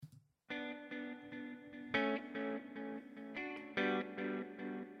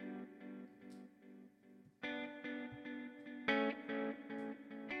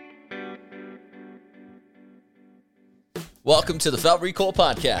Welcome to the Felt Recall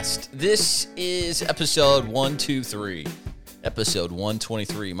Podcast. This is episode 123, episode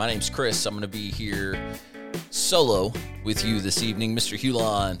 123. My name's Chris. I'm going to be here solo with you this evening. Mr.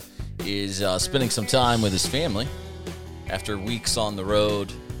 Hulon is spending some time with his family. After weeks on the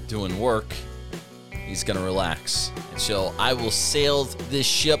road doing work, he's going to relax. And so I will sail this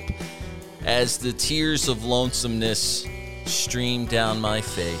ship as the tears of lonesomeness stream down my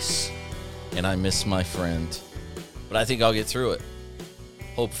face, and I miss my friend. But I think I'll get through it,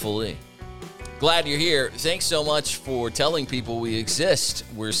 hopefully. Glad you're here. Thanks so much for telling people we exist.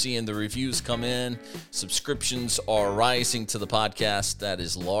 We're seeing the reviews come in. Subscriptions are rising to the podcast. That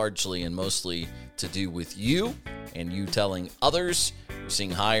is largely and mostly to do with you and you telling others. We're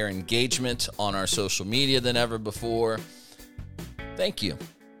seeing higher engagement on our social media than ever before. Thank you.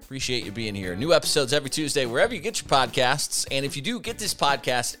 Appreciate you being here. New episodes every Tuesday, wherever you get your podcasts. And if you do get this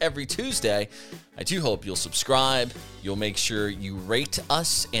podcast every Tuesday, I do hope you'll subscribe. You'll make sure you rate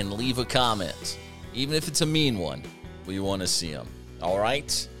us and leave a comment, even if it's a mean one. We want to see them. All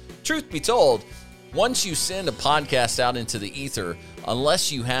right? Truth be told, once you send a podcast out into the ether,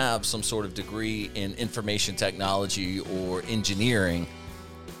 unless you have some sort of degree in information technology or engineering,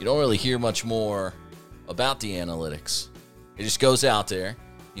 you don't really hear much more about the analytics. It just goes out there.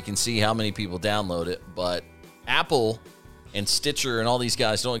 You can see how many people download it, but Apple and Stitcher and all these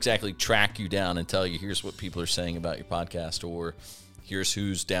guys don't exactly track you down and tell you, here's what people are saying about your podcast, or here's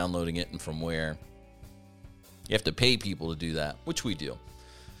who's downloading it and from where. You have to pay people to do that, which we do.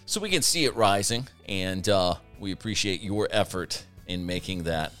 So we can see it rising, and we appreciate your effort in making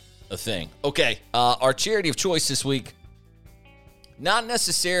that a thing. Okay, our charity of choice this week, not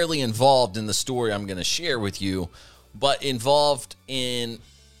necessarily involved in the story I'm going to share with you, but involved in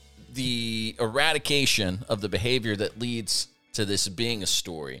the eradication of the behavior that leads to this being a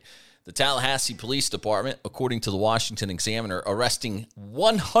story. The Tallahassee Police Department, according to the Washington Examiner, arresting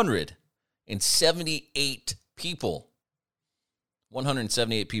 178 people.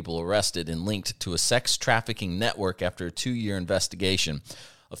 178 people arrested and linked to a sex trafficking network after a 2-year investigation.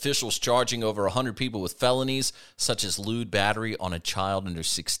 Officials charging over 100 people with felonies such as lewd battery on a child under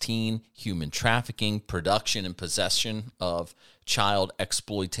 16, human trafficking, production and possession of child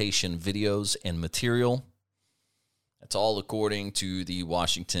exploitation videos and material. That's all according to the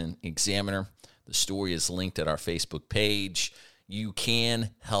Washington Examiner. The story is linked at our Facebook page. You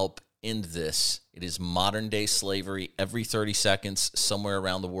can help end this. It is modern-day slavery. Every 30 seconds, somewhere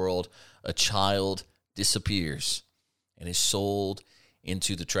around the world, a child disappears and is sold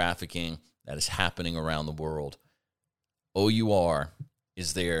into the trafficking that is happening around the world. OUR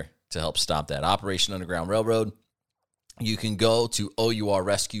is there to help stop that. Operation Underground Railroad. You can go to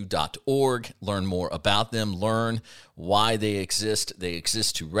OURrescue.org, learn more about them, learn why they exist. They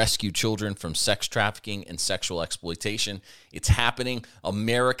exist to rescue children from sex trafficking and sexual exploitation. It's happening.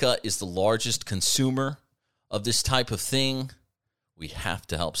 America is the largest consumer of this type of thing. We have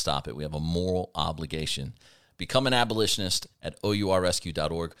to help stop it. We have a moral obligation. Become an abolitionist at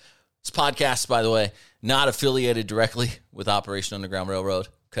OURrescue.org. This podcast, by the way, not affiliated directly with Operation Underground Railroad,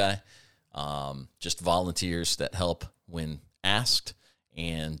 okay? Just volunteers that help when asked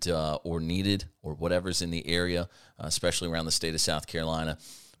and or needed or whatever's in the area, especially around the state of South Carolina.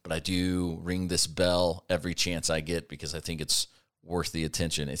 But I do ring this bell every chance I get because I think it's worth the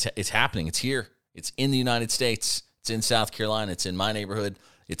attention. It's happening. It's here. It's in the United States. It's in South Carolina. It's in my neighborhood.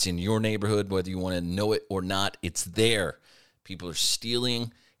 It's in your neighborhood, whether you want to know it or not. It's there. People are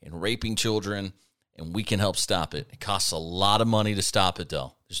stealing and raping children, and we can help stop it. It costs a lot of money to stop it,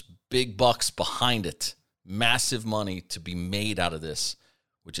 though. There's big bucks behind it. Massive money to be made out of this,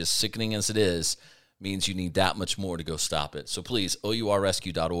 which is sickening as it is, means you need that much more to go stop it. So please,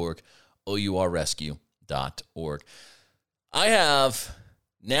 OURrescue.org, OURrescue.org. I have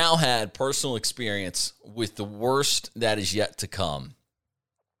now had personal experience with the worst that is yet to come.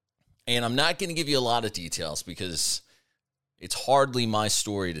 And I'm not going to give you a lot of details because it's hardly my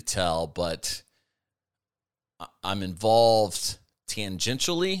story to tell, but I'm involved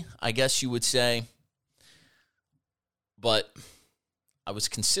tangentially, I guess you would say. But I was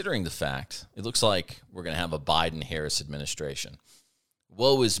considering the fact, it looks like we're going to have a Biden-Harris administration.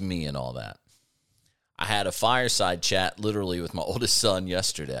 Woe is me and all that. I had a fireside chat literally with my oldest son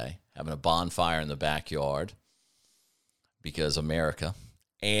yesterday, having a bonfire in the backyard because America.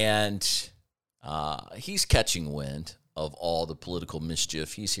 And he's catching wind of all the political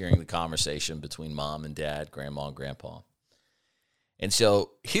mischief. He's hearing the conversation between mom and dad, grandma and grandpa. And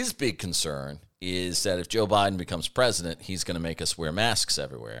so his big concern is that if Joe Biden becomes president, he's going to make us wear masks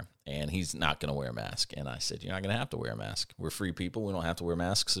everywhere. and he's not going to wear a mask. And I said, you're not going to have to wear a mask. We're free people. We don't have to wear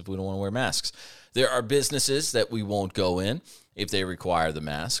masks if we don't want to wear masks. There are businesses that we won't go in if they require the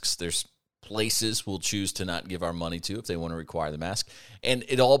masks. There's places we'll choose to not give our money to if they want to require the mask. And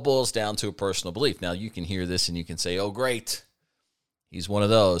it all boils down to a personal belief. Now, you can hear this and you can say, oh, great, he's one of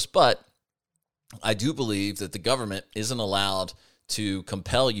those. But I do believe that the government isn't allowed to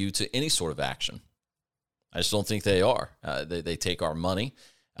compel you to any sort of action. I just don't think they are. They take our money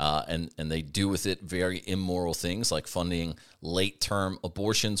and they do with it very immoral things like funding late-term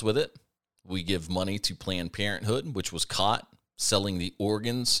abortions with it. We give money to Planned Parenthood, which was caught selling the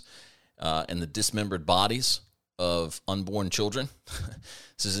organs and the dismembered bodies of unborn children.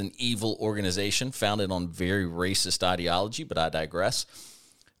 This is an evil organization founded on very racist ideology, but I digress.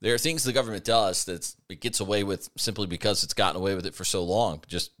 There are things the government does that it gets away with simply because it's gotten away with it for so long,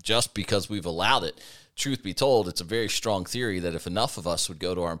 just because we've allowed it. Truth be told, it's a very strong theory that if enough of us would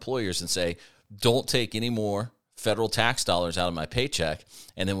go to our employers and say, don't take any more federal tax dollars out of my paycheck,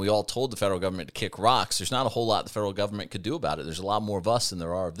 and then we all told the federal government to kick rocks, there's not a whole lot the federal government could do about it. There's a lot more of us than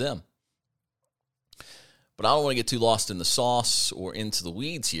there are of them. But I don't want to get too lost in the sauce or into the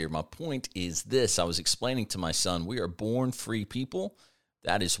weeds here. My point is this. I was explaining to my son, we are born free people.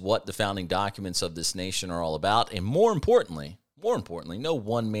 That is what the founding documents of this nation are all about. And more importantly, no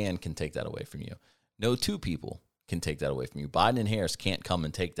one man can take that away from you. No two people can take that away from you. Biden and Harris can't come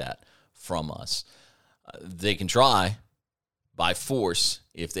and take that from us. They can try by force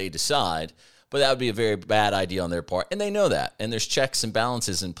if they decide, but that would be a very bad idea on their part. And they know that. And there's checks and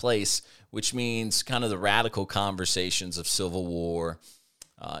balances in place, which means kind of the radical conversations of civil war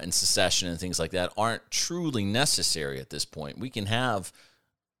and secession and things like that aren't truly necessary at this point. We can have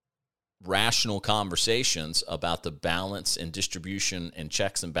rational conversations about the balance and distribution and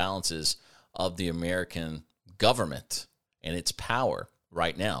checks and balances of the American government and its power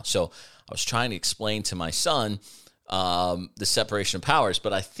right now. So I was trying to explain to my son the separation of powers,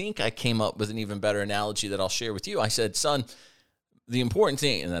 but I think I came up with an even better analogy that I'll share with you. I said, son, the important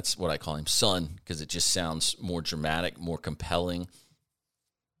thing, and that's what I call him, son, because it just sounds more dramatic, more compelling,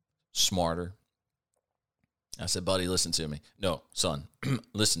 smarter. I said, buddy, listen to me. No, son,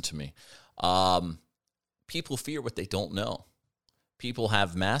 listen to me. People fear what they don't know. People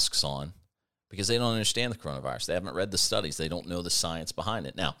have masks on because they don't understand the coronavirus. They haven't read the studies. They don't know the science behind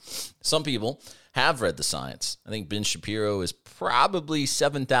it. Now, some people have read the science. I think Ben Shapiro is probably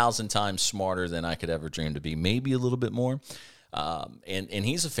 7,000 times smarter than I could ever dream to be, maybe a little bit more. And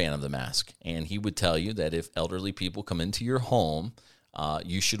he's a fan of the mask. And he would tell you that if elderly people come into your home,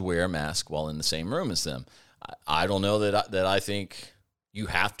 you should wear a mask while in the same room as them. I don't know that I think you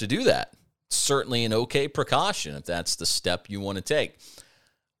have to do that. It's certainly an okay precaution if that's the step you want to take.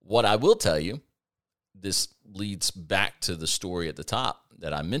 What I will tell you, this leads back to the story at the top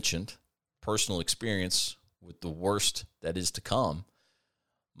that I mentioned, personal experience with the worst that is to come.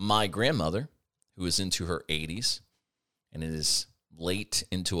 My grandmother, who is into her 80s and is late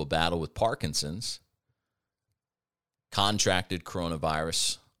into a battle with Parkinson's, contracted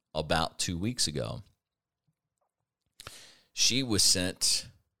coronavirus about 2 weeks ago. She was sent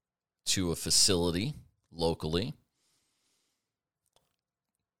to a facility locally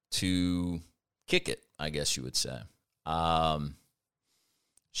to kick it, I guess you would say.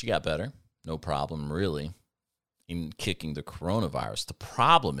 She got better, no problem really, in kicking the coronavirus. The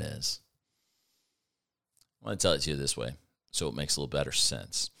problem is, I want to tell it to you this way so it makes a little better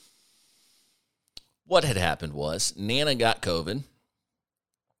sense. What had happened was Nana got COVID.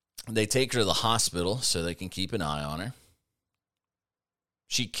 They take her to the hospital so they can keep an eye on her.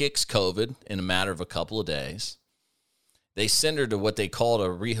 She kicks COVID in a matter of a couple of days. They send her to what they called a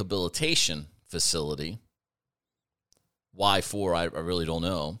rehabilitation facility. Why for, I really don't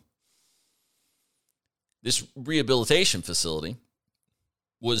know. This rehabilitation facility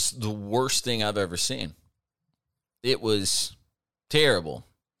was the worst thing I've ever seen. It was terrible.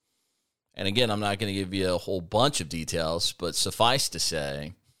 And again, I'm not going to give you a whole bunch of details, but suffice to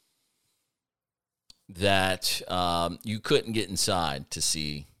say that you couldn't get inside to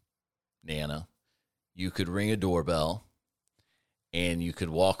see Nana. You could ring a doorbell, and you could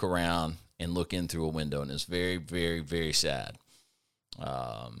walk around and look in through a window, and it's very, very, very sad.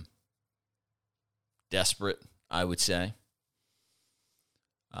 Desperate, I would say.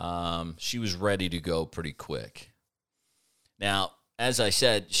 She was ready to go pretty quick. Now, as I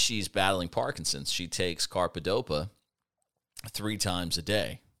said, she's battling Parkinson's. She takes carbidopa 3 times a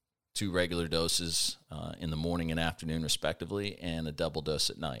day, 2 regular doses in the morning and afternoon, respectively, and a double dose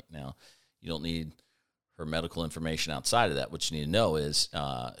at night. Now, you don't need her medical information outside of that. What you need to know is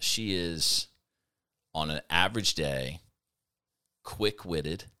she is, on an average day,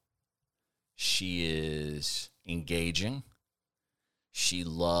 quick-witted, She is engaging. She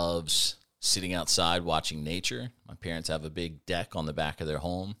loves sitting outside watching nature. My parents have a big deck on the back of their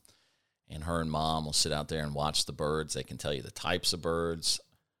home, and her and Mom will sit out there and watch the birds. They can tell you the types of birds.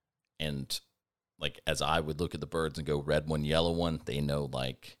 And like, as I would look at the birds and go red one, yellow one, they know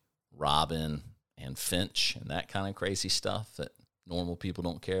like robin and finch and that kind of crazy stuff that normal people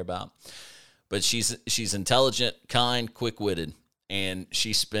don't care about. But she's intelligent, kind, quick-witted, and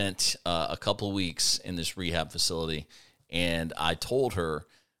she spent a couple of weeks in this rehab facility. And I told her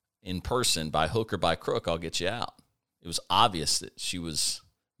in person, by hook or by crook, I'll get you out. It was obvious that she was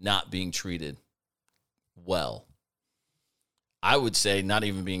not being treated well. I would say not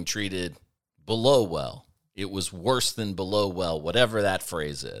even being treated below well. It was worse than below well, whatever that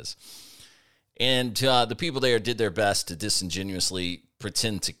phrase is. And the people there did their best to disingenuously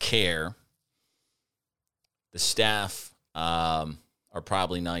pretend to care. The staff are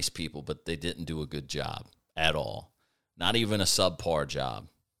probably nice people, but they didn't do a good job at all. Not even a subpar job.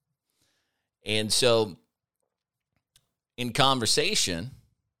 And so in conversation,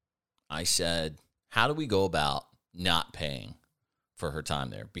 I said, how do we go about not paying for her time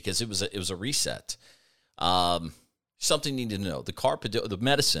there? Because it was a reset. Something you need to know. The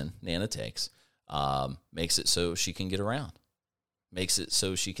medicine Nana takes makes it so she can get around. Makes it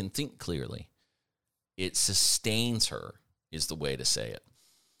so she can think clearly. It sustains her, is the way to say it.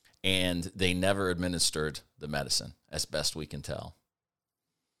 And they never administered the medicine, as best we can tell.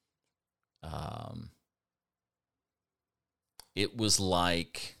 It was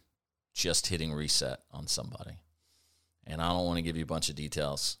like just hitting reset on somebody. And I don't want to give you a bunch of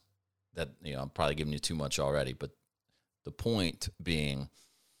details that, I'm probably giving you too much already. But the point being,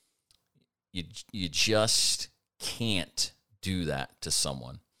 you just can't do that to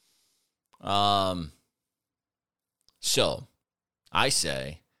someone. So I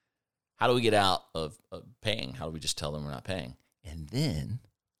say, how do we get out of paying? How do we just tell them we're not paying? And then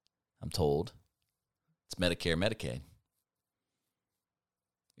I'm told it's Medicare, Medicaid.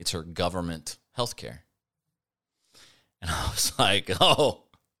 It's her government health care. And I was like, oh,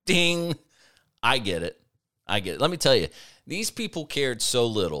 ding. I get it. Let me tell you, these people cared so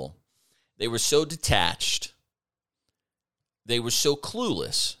little. They were so detached. They were so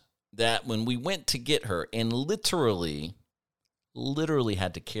clueless that when we went to get her and literally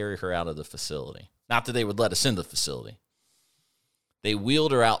had to carry her out of the facility. Not that they would let us in the facility. They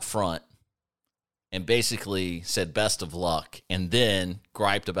wheeled her out front and basically said best of luck, and then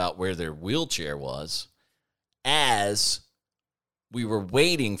griped about where their wheelchair was as we were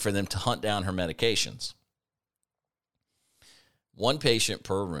waiting for them to hunt down her medications. One patient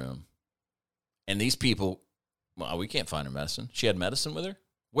per room, and these people, well, we can't find her medicine. She had medicine with her?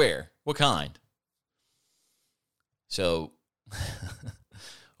 Where? What kind? So,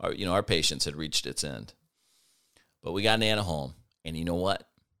 our patience had reached its end. But we got Nana home, and you know what?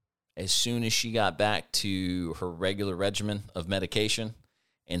 As soon as she got back to her regular regimen of medication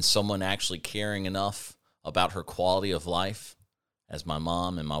and someone actually caring enough about her quality of life, as my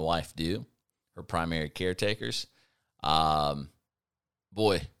mom and my wife do, her primary caretakers,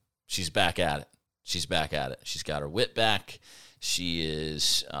 boy, she's back at it. She's got her wit back. She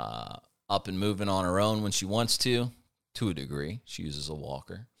is up and moving on her own when she wants to a degree. She uses a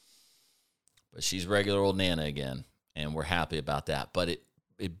walker. But she's regular old Nana again, and we're happy about that. But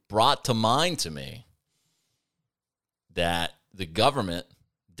it brought to mind to me that the government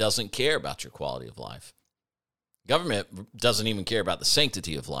doesn't care about your quality of life. Government doesn't even care about the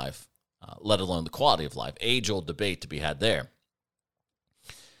sanctity of life, let alone the quality of life. Age-old debate to be had there.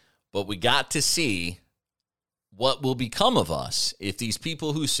 But we got to see what will become of us if these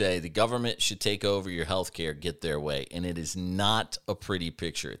people who say the government should take over your health care get their way. And it is not a pretty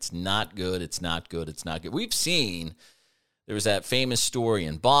picture. It's not good. It's not good. We've seen, there was that famous story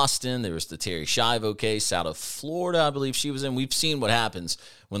in Boston. There was the Terri Schiavo case out of Florida, I believe she was in. We've seen what happens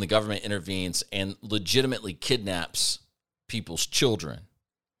when the government intervenes and legitimately kidnaps people's children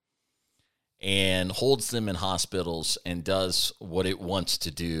and holds them in hospitals and does what it wants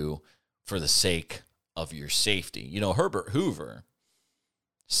to do for the sake of your safety. Herbert Hoover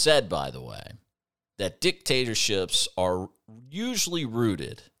said, by the way, that dictatorships are usually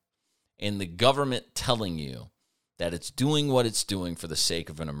rooted in the government telling you that it's doing what it's doing for the sake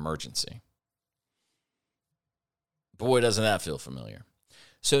of an emergency. Boy, doesn't that feel familiar.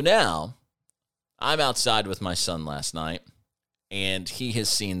 So now, I'm outside with my son last night, and he has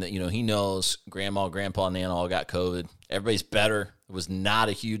seen that, he knows Grandma, Grandpa, and Nana all got COVID. Everybody's better. It was not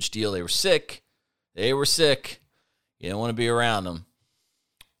a huge deal. They were sick. You don't want to be around them.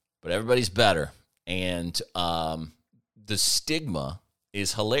 But everybody's better. And the stigma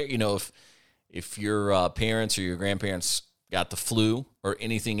is hilarious. If your parents or your grandparents got the flu or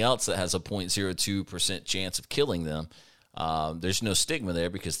anything else that has a 0.02% chance of killing them, there's no stigma there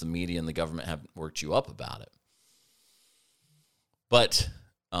because the media and the government haven't worked you up about it. But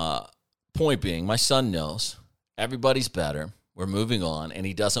point being, my son knows everybody's better. We're moving on, and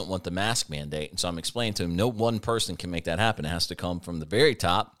he doesn't want the mask mandate. And so I'm explaining to him, no one person can make that happen. It has to come from the very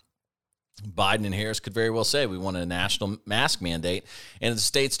top. Biden and Harris could very well say, we want a national mask mandate, and if the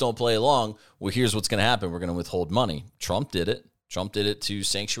states don't play along, well, here's what's going to happen. We're going to withhold money. Trump did it. Trump did it to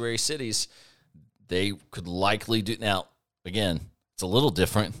sanctuary cities. They could likely do. Now, again, it's a little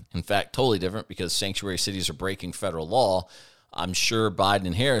different. In fact, totally different, because sanctuary cities are breaking federal law. I'm sure Biden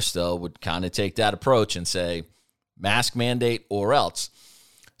and Harris, though, would kind of take that approach and say, mask mandate or else.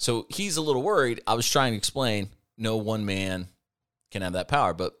 So he's a little worried. I was trying to explain, no one man can have that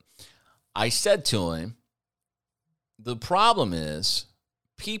power. But I said to him, the problem is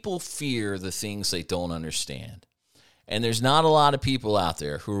people fear the things they don't understand. And there's not a lot of people out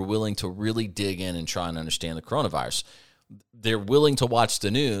there who are willing to really dig in and try and understand the coronavirus. They're willing to watch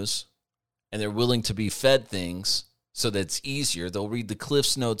the news, and they're willing to be fed things so that it's easier. They'll read the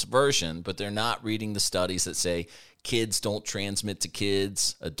Cliff's Notes version, but they're not reading the studies that say kids don't transmit to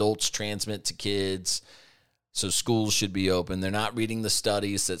kids, adults transmit to kids, so schools should be open. They're not reading the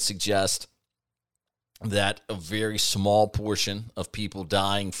studies that suggest that a very small portion of people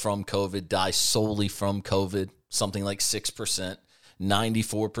dying from COVID die solely from COVID, something like 6%,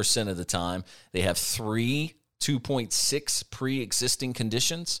 94% of the time. They have 2.6 pre-existing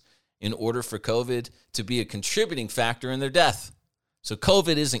conditions in order for COVID to be a contributing factor in their death. So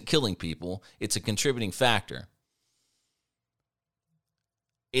COVID isn't killing people, it's a contributing factor.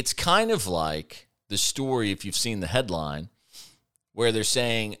 It's kind of like the story, if you've seen the headline, where they're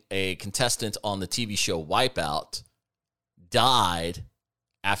saying a contestant on the TV show Wipeout died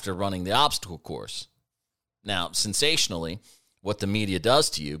after running the obstacle course. Now, sensationally, what the media does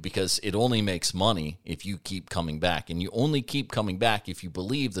to you, because it only makes money if you keep coming back. And you only keep coming back if you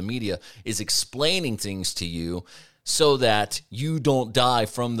believe the media is explaining things to you so that you don't die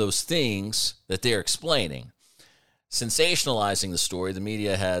from those things that they're explaining. Sensationalizing the story, the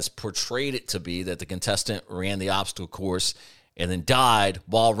media has portrayed it to be that the contestant ran the obstacle course and then died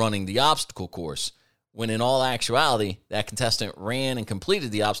while running the obstacle course, when in all actuality, that contestant ran and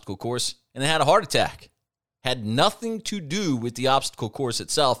completed the obstacle course and then had a heart attack. Had nothing to do with the obstacle course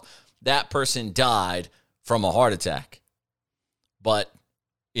itself. That person died from a heart attack. But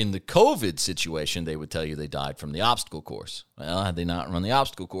in the COVID situation, they would tell you they died from the obstacle course. Well, had they not run the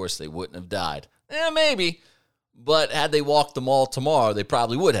obstacle course, they wouldn't have died. Maybe. But had they walked the mall tomorrow, they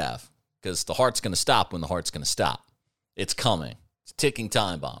probably would have, because the heart's going to stop when the heart's going to stop. It's coming. It's a ticking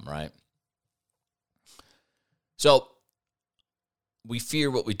time bomb, right? So we fear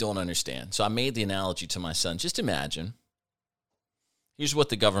what we don't understand. So I made the analogy to my son. Just imagine, here's what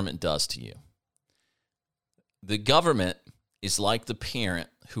the government does to you. The government is like the parent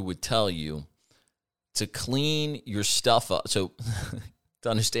who would tell you to clean your stuff up. So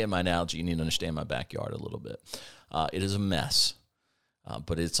to understand my analogy, you need to understand my backyard a little bit. It is a mess,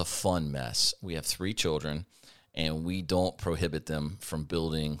 but it's a fun mess. We have 3 children, and we don't prohibit them from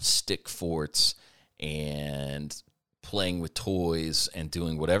building stick forts and playing with toys and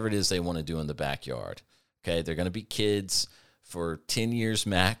doing whatever it is they want to do in the backyard. Okay, they're going to be kids for 10 years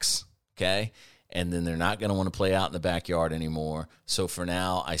max, okay? And then they're not going to want to play out in the backyard anymore. So for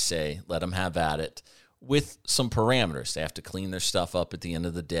now, I say let them have at it with some parameters. They have to clean their stuff up at the end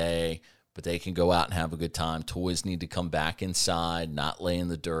of the day, but they can go out and have a good time. Toys need to come back inside, not lay in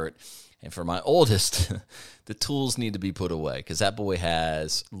the dirt. And for my oldest, the tools need to be put away, because that boy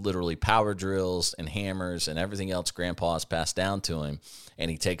has literally power drills and hammers and everything else Grandpa has passed down to him.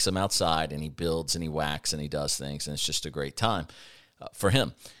 And he takes them outside and he builds and he whacks and he does things. And it's just a great time for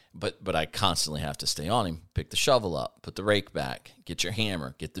him. But I constantly have to stay on him. Pick the shovel up, put the rake back, get your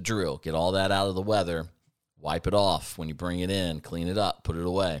hammer, get the drill, get all that out of the weather, wipe it off when you bring it in, clean it up, put it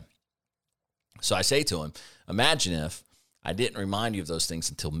away. So I say to him, imagine if I didn't remind you of those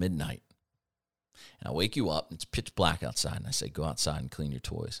things until midnight. And I wake you up, and it's pitch black outside, and I say, go outside and clean your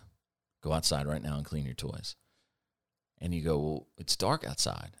toys. Go outside right now and clean your toys. And you go, well, it's dark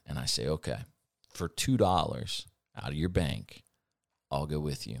outside. And I say, okay, for $2 out of your bank, I'll go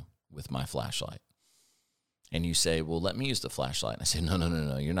with you with my flashlight. And you say, well, let me use the flashlight. And I say,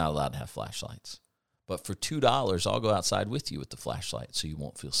 no, you're not allowed to have flashlights. But for $2, I'll go outside with you with the flashlight so you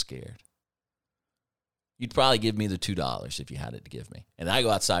won't feel scared. You'd probably give me the $2 if you had it to give me. And I go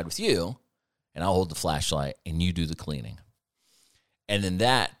outside with you, and I'll hold the flashlight, and you do the cleaning. And then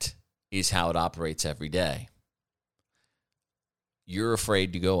that is how it operates every day. You're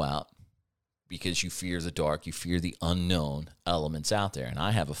afraid to go out because you fear the dark, you fear the unknown elements out there. And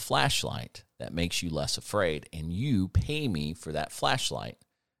I have a flashlight that makes you less afraid, and you pay me for that flashlight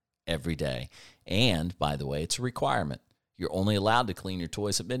every day. And, by the way, it's a requirement. You're only allowed to clean your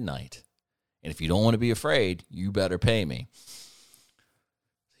toys at midnight. And if you don't want to be afraid, you better pay me.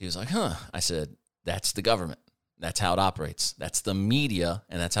 He was like, huh. I said, that's the government. That's how it operates. That's the media,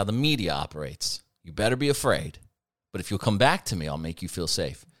 and that's how the media operates. You better be afraid. But if you'll come back to me, I'll make you feel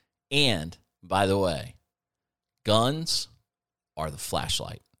safe. And, by the way, guns are the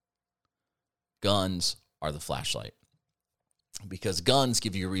flashlight. Guns are the flashlight. Because guns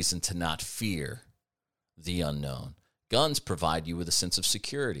give you a reason to not fear the unknown. Guns provide you with a sense of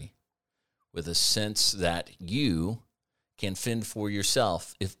security, with a sense that you can fend for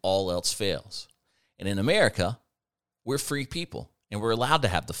yourself if all else fails. And in America, we're free people, and we're allowed to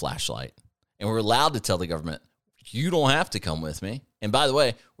have the flashlight, and we're allowed to tell the government, you don't have to come with me. And by the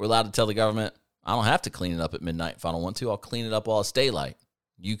way, we're allowed to tell the government, I don't have to clean it up at midnight if I don't want to. I'll clean it up while it's daylight.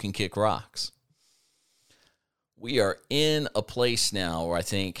 You can kick rocks. We are in a place now where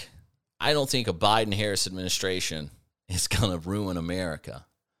I don't think a Biden-Harris administration is going to ruin America.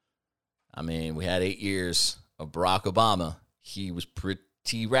 I mean, we had 8 years of Barack Obama. He was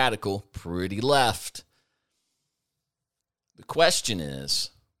pretty radical, pretty left. The question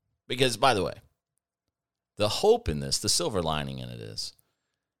is, because, by the way, the hope in this, the silver lining in it is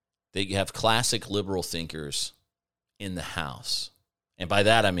that you have classic liberal thinkers in the House. And by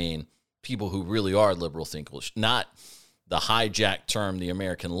that, I mean people who really are liberal thinkers, not the hijacked term the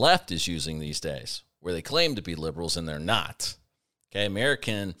American left is using these days, where they claim to be liberals and they're not. Okay,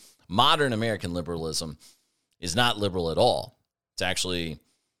 modern American liberalism is not liberal at all. It's actually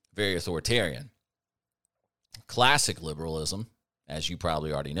very authoritarian. Classic liberalism, as you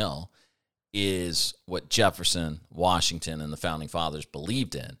probably already know, is what Jefferson, Washington, and the Founding Fathers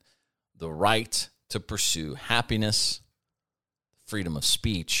believed in. The right to pursue happiness, freedom of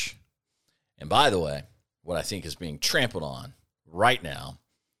speech, and by the way, what I think is being trampled on right now,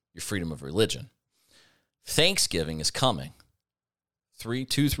 your freedom of religion. Thanksgiving is coming. 3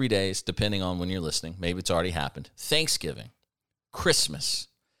 days, depending on when you're listening. Maybe it's already happened. Thanksgiving, Christmas,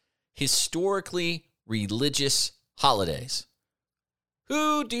 historically religious holidays.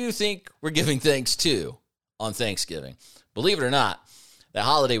 Who do you think we're giving thanks to on Thanksgiving? Believe it or not, that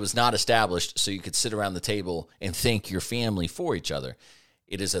holiday was not established so you could sit around the table and thank your family for each other.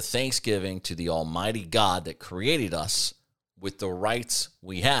 It is a thanksgiving to the Almighty God that created us with the rights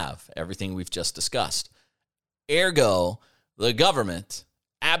we have, everything we've just discussed. Ergo, the government,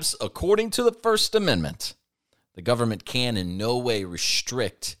 according to the First Amendment, the government can in no way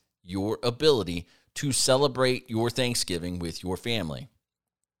restrict your ability to celebrate your Thanksgiving with your family,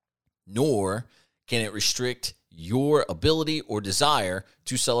 nor can it restrict your ability or desire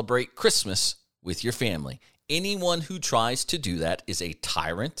to celebrate Christmas with your family. Anyone who tries to do that is a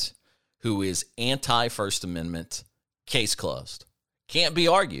tyrant who is anti-First Amendment. Case closed. Can't be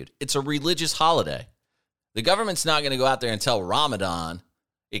argued. It's a religious holiday. The government's not going to go out there and tell Ramadan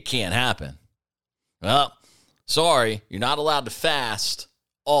it can't happen. Well, sorry, you're not allowed to fast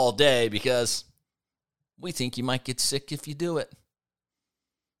all day because we think you might get sick if you do it.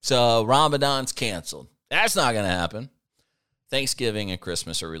 So Ramadan's canceled. That's not going to happen. Thanksgiving and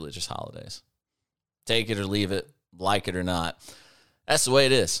Christmas are religious holidays. Take it or leave it, like it or not. That's the way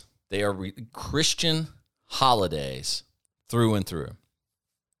it is. They are Christian holidays through and through.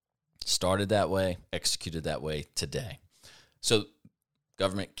 Started that way, executed that way today. So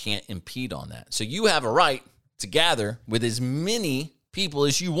government can't impede on that. So you have a right to gather with as many people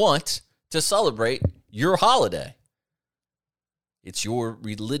as you want to celebrate your holiday. It's your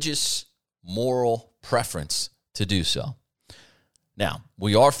religious, moral preference to do so. Now,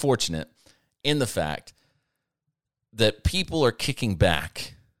 we are fortunate in the fact that people are kicking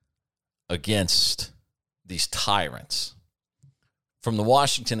back against these tyrants. From the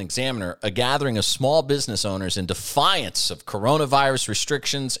Washington Examiner, a gathering of small business owners in defiance of coronavirus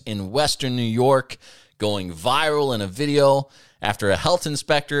restrictions in Western New York going viral in a video after a health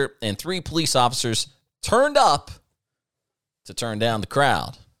inspector and 3 police officers turned up to turn down the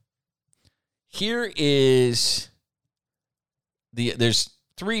crowd. Here is there's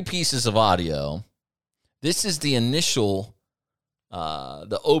 3 pieces of audio. This is the initial,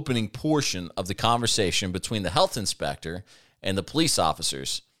 the opening portion of the conversation between the health inspector and the police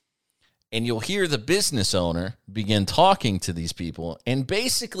officers. And you'll hear the business owner begin talking to these people and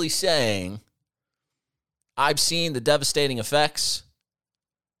basically saying, I've seen the devastating effects.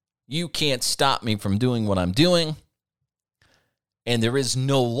 You can't stop me from doing what I'm doing. And there is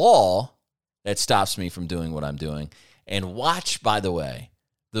no law that stops me from doing what I'm doing. And watch, by the way,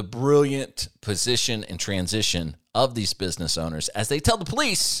 the brilliant position and transition of these business owners as they tell the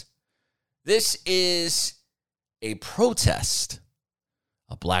police this is a protest,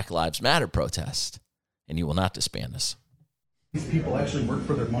 a Black Lives Matter protest, and you will not disband us. These people actually work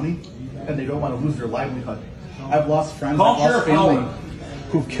for their money, and they don't want to lose their livelihood. I've lost friends, I've lost family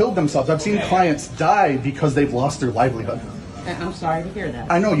who've killed themselves. I've seen clients die because they've lost their livelihood. I'm sorry to hear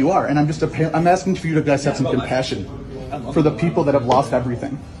that. I know you are, and I'm asking for you to guys have some compassion for the people that have lost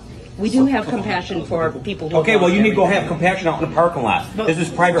everything. We do have compassion for people who Okay, well, you need to go have compassion out in the parking lot. This is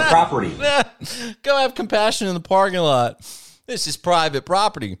private property. Go have compassion in the parking lot. This is private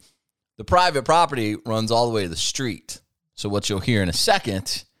property. The private property runs all the way to the street. So what you'll hear in a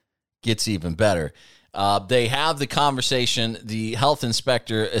second gets even better. They have the conversation. The health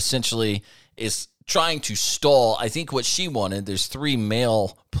inspector essentially is trying to stall. I think what she wanted, there's 3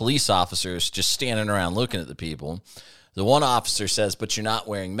 male police officers just standing around looking at the people. The one officer says, but you're not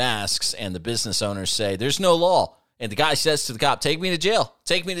wearing masks. And the business owners say, there's no law. And the guy says to the cop, take me to jail.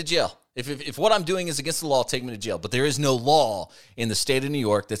 Take me to jail. If what I'm doing is against the law, take me to jail. But there is no law in the state of New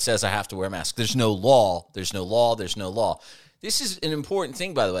York that says I have to wear a mask. There's no law. There's no law. There's no law. This is an important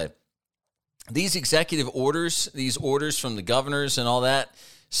thing, by the way. These executive orders, these orders from the governors and all that,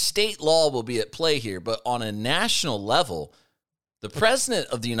 state law will be at play here. But on a national level, the president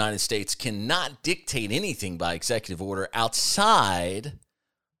of the United States cannot dictate anything by executive order outside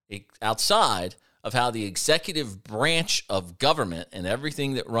of how the executive branch of government and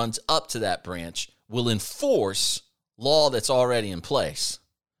everything that runs up to that branch will enforce law that's already in place.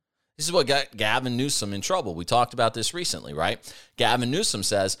 This is what got Gavin Newsom in trouble. We talked about this recently, right? Gavin Newsom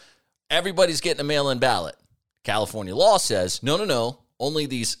says everybody's getting a mail-in ballot. California law says, no, only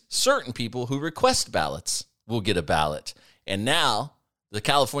these certain people who request ballots will get a ballot. And now the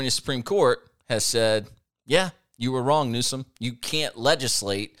California Supreme Court has said, yeah, you were wrong, Newsom. You can't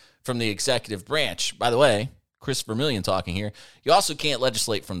legislate from the executive branch. By the way, Chris Vermillion talking here. You also can't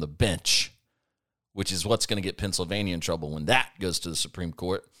legislate from the bench, which is what's going to get Pennsylvania in trouble when that goes to the Supreme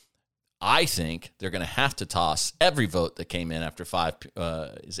Court. I think they're going to have to toss every vote that came in after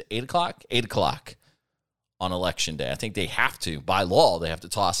 8 o'clock? 8 o'clock on Election Day. I think they have to, by law, they have to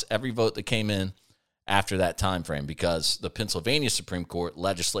toss every vote that came in after that time frame because the Pennsylvania Supreme Court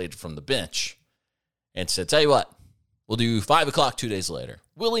legislated from the bench and said, tell you what, we'll do 5 o'clock 2 days later.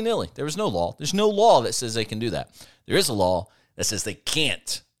 Willy-nilly. There was no law. There's no law that says they can do that. There is a law that says they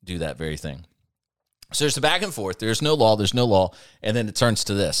can't do that very thing. So there's a back and forth. There's no law. And then it turns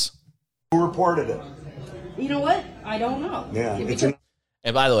to this. Who reported it? You know what? I don't know. Yeah.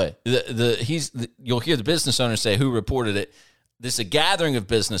 And by the way, you'll hear the business owners say who reported it. This is a gathering of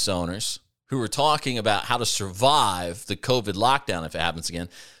business owners who are talking about how to survive the COVID lockdown if it happens again.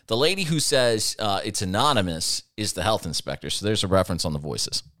 The lady who says it's anonymous is the health inspector. So there's a reference on the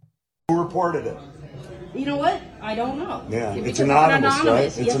voices. Who reported it? You know what? I don't know. Yeah, it's anonymous,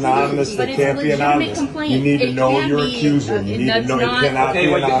 right? It's anonymous. It can't be anonymous. You need to know your accuser. You need to know it cannot be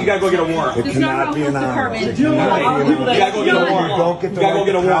anonymous. You gotta go get a warrant. It cannot be anonymous. You gotta go get a warrant. You don't get the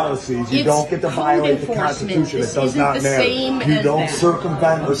right policies. You don't get to violate the Constitution. It does not matter. You don't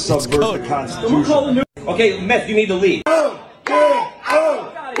circumvent or subvert the Constitution. Okay, Miss, you need to leave.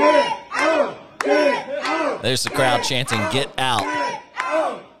 There's the crowd chanting, "Get out."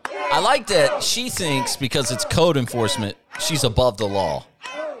 I like that she thinks because it's code enforcement, she's above the law.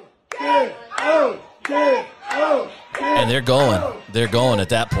 And they're going at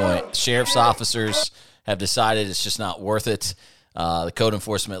that point. Sheriff's officers have decided it's just not worth it. The code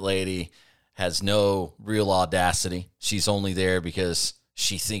enforcement lady has no real audacity. She's only there because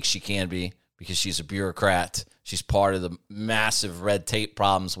she thinks she can be, because she's a bureaucrat. She's part of the massive red tape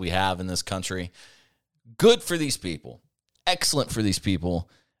problems we have in this country. Good for these people. Excellent for these people.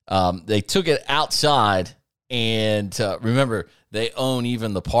 They took it outside, and remember, they own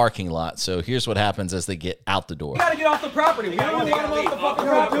even the parking lot. So here's what happens as they get out the door. You gotta get off the property. We don't want to off the fucking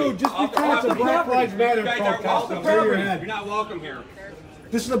property. Dude, just because it's a Black Lives Matter protest, turn your head. You're not welcome here.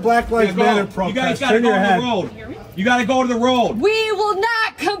 This is a Black Lives Matter protest. You guys gotta go to the road. You gotta go to the road. We will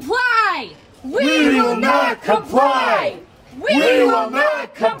not comply. We will not comply. We will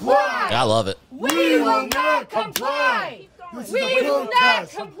not comply. I love it. We will not comply. We will not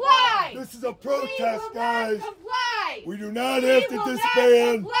comply. This is a protest, guys. Comply. We do not have to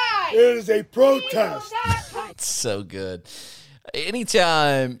disband. It is a protest. It's so good.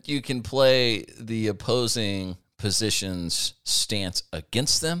 Anytime you can play the opposing position's stance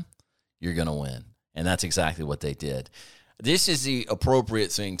against them, you're going to win. And that's exactly what they did. This is the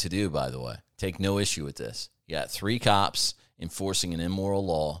appropriate thing to do, by the way. Take no issue with this. You got 3 cops enforcing an immoral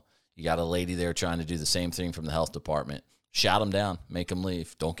law. You got a lady there trying to do the same thing from the health department. shout them down, make them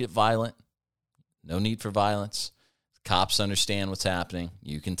leave. Don't get violent. No need for violence. Cops understand what's happening.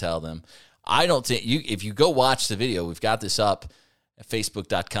 You can tell them. I don't think if you go watch the video, we've got this up at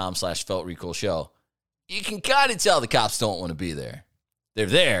facebook.com/FeltRecoilShow. You can kind of tell the cops don't want to be there. They're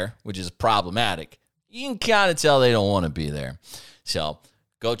there, which is problematic. You can kind of tell they don't want to be there. So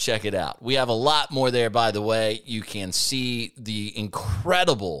go check it out. We have a lot more there, by the way. You can see the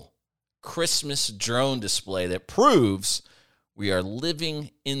incredible Christmas drone display that proves we are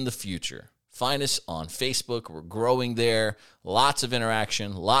living in the future. Find us on Facebook. We're growing there. Lots of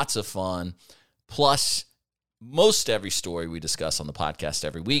interaction, lots of fun. Plus, most every story we discuss on the podcast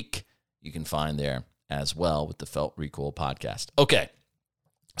every week, you can find there as well with the Felt Recoil podcast. Okay,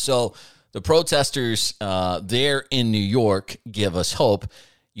 so the protesters there in New York give us hope.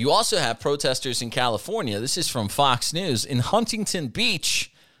 You also have protesters in California. This is from Fox News. In Huntington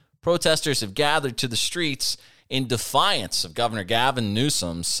Beach, protesters have gathered to the streets in defiance of Governor Gavin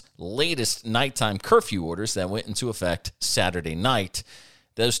Newsom's latest nighttime curfew orders that went into effect Saturday night.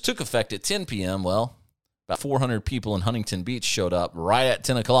 Those took effect at 10 p.m. Well, about 400 people in Huntington Beach showed up right at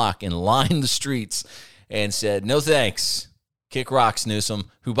 10 o'clock and lined the streets and said, no thanks, kick rocks,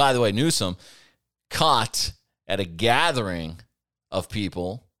 Newsom, who, by the way, Newsom caught at a gathering of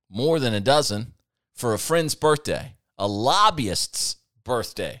people, more than a dozen, for a friend's birthday, a lobbyist's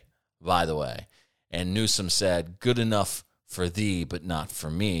birthday, by the way. And Newsom said, good enough for thee, but not for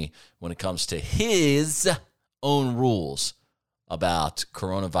me, when it comes to his own rules about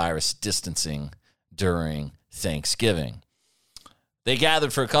coronavirus distancing during Thanksgiving. They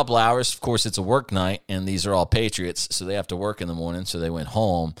gathered for a couple hours. Of course, it's a work night, and these are all patriots, so they have to work in the morning, so they went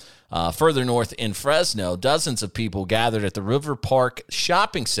home. Further north in Fresno, dozens of people gathered at the River Park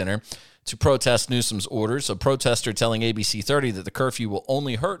Shopping Center to protest Newsom's orders. A protester telling ABC 30 that the curfew will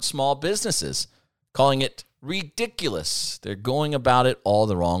only hurt small businesses, calling it ridiculous. They're going about it all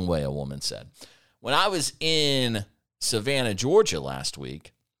the wrong way, a woman said. When I was in Savannah, Georgia last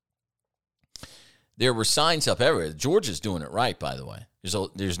week, there were signs up everywhere. Georgia's doing it right, by the way.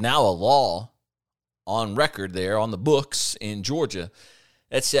 There's now a law on record there on the books in Georgia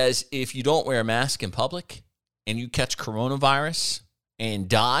that says if you don't wear a mask in public and you catch coronavirus and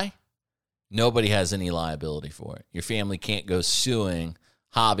die, nobody has any liability for it. Your family can't go suing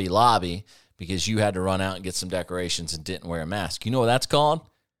Hobby Lobby because you had to run out and get some decorations and didn't wear a mask. You know what that's called?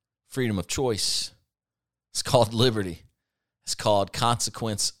 Freedom of choice. It's called liberty. It's called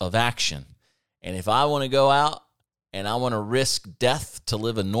consequence of action. And if I want to go out and I want to risk death to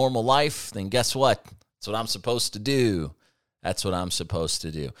live a normal life, then guess what? That's what I'm supposed to do. That's what I'm supposed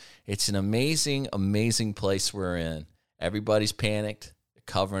to do. It's an amazing, amazing place we're in. Everybody's panicked. They're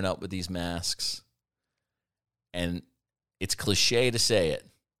covering up with these masks. And it's cliche to say it,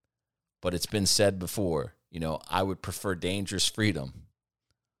 but it's been said before. You know, I would prefer dangerous freedom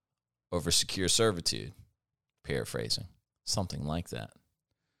over secure servitude. Paraphrasing. Something like that.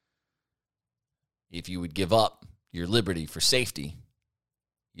 If you would give up your liberty for safety,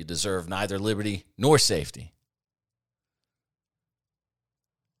 you deserve neither liberty nor safety.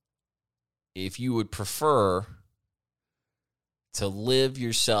 If you would prefer to live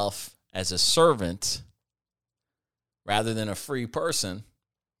yourself as a servant rather than a free person,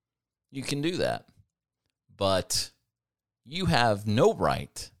 you can do that. But you have no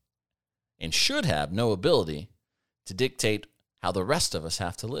right and should have no ability to dictate how the rest of us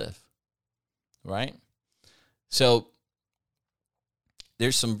have to live. Right? So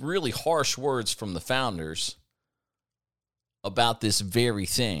there's some really harsh words from the founders about this very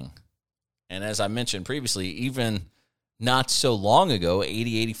thing. And as I mentioned previously, even not so long ago,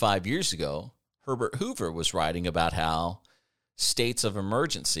 80, 85 years ago, Herbert Hoover was writing about how states of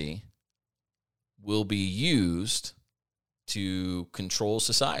emergency will be used to control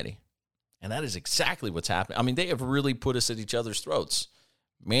society. And that is exactly what's happening. I mean, they have really put us at each other's throats.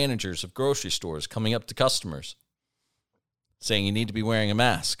 Managers of grocery stores coming up to customers saying you need to be wearing a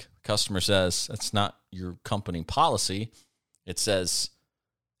mask. Customer says, that's not your company policy. It says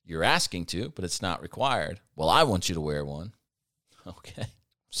you're asking to, but it's not required. Well, I want you to wear one. Okay,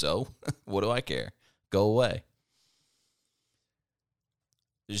 so what do I care? Go away.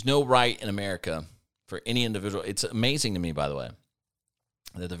 There's no right in America for any individual. It's amazing to me, by the way,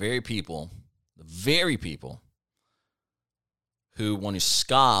 that the very people who want to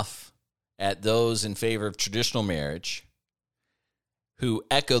scoff at those in favor of traditional marriage, who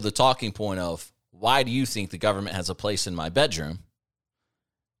echo the talking point of, why do you think the government has a place in my bedroom,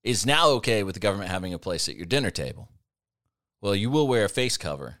 is now okay with the government having a place at your dinner table. Well, you will wear a face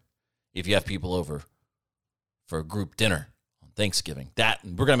cover if you have people over for a group dinner on Thanksgiving.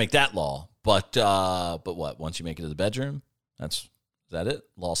 We're going to make that law, But what? Once you make it to the bedroom, is that it?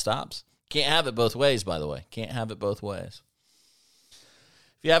 Law stops. Can't have it both ways, by the way. Can't have it both ways.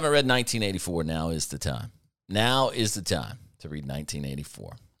 If you haven't read 1984, now is the time. Now is the time to read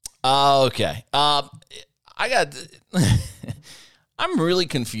 1984. Okay. I'm really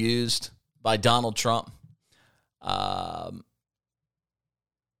confused by Donald Trump. I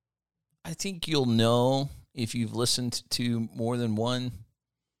think you'll know if you've listened to more than one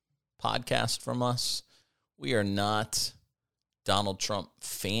podcast from us. We are not Donald Trump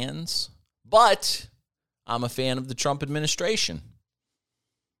fans, but I'm a fan of the Trump administration.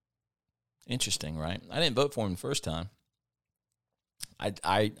 Interesting, right? I didn't vote for him the first time.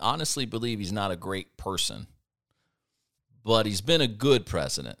 I honestly believe he's not a great person, but he's been a good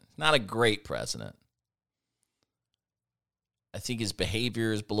president, not a great president. I think his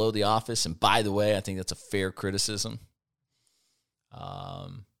behavior is below the office, and by the way, I think that's a fair criticism. I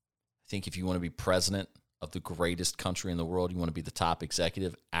think if you want to be president of the greatest country in the world, you want to be the top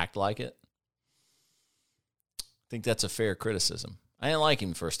executive, act like it. I think that's a fair criticism. I didn't like him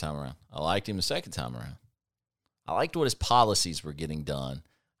the first time around. I liked him the second time around. I liked what his policies were getting done.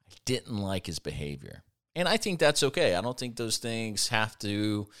 I didn't like his behavior. And I think that's okay. I don't think those things have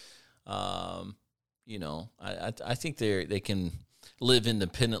to, I think they can live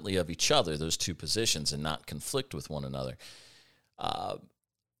independently of each other, those two positions, and not conflict with one another.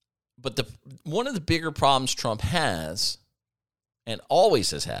 But one of the bigger problems Trump has, and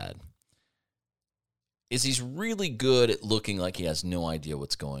always has had, is he's really good at looking like he has no idea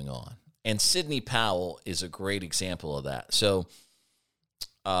what's going on. And Sidney Powell is a great example of that. So,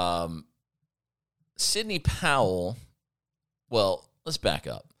 Sidney Powell, well, let's back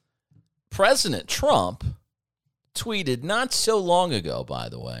up. President Trump tweeted not so long ago, by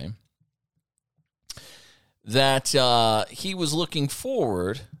the way, that he was looking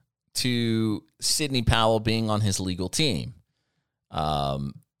forward to Sidney Powell being on his legal team.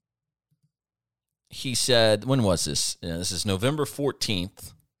 He said, when was this? This is November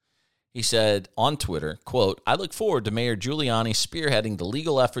 14th. He said on Twitter, quote, "I look forward to Mayor Giuliani spearheading the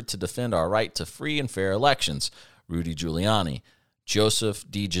legal effort to defend our right to free and fair elections. Rudy Giuliani, Joseph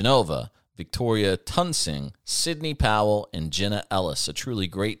DeGenova, Victoria Tunsing, Sidney Powell, and Jenna Ellis, a truly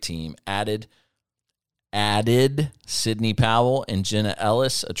great team, added Sidney Powell and Jenna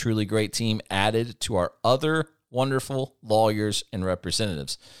Ellis, a truly great team, added to our other wonderful lawyers and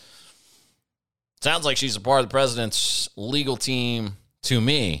representatives." Sounds like she's a part of the president's legal team to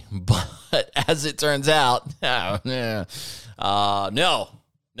me, but as it turns out, no.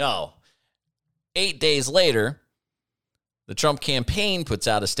 8 days later, the Trump campaign puts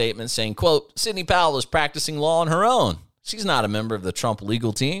out a statement saying, quote, "Sidney Powell is practicing law on her own. She's not a member of the Trump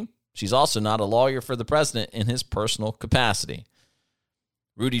legal team. She's also not a lawyer for the president in his personal capacity."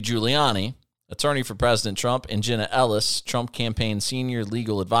 Rudy Giuliani, attorney for President Trump, and Jenna Ellis, Trump campaign senior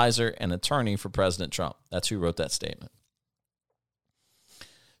legal advisor and attorney for President Trump. That's who wrote that statement.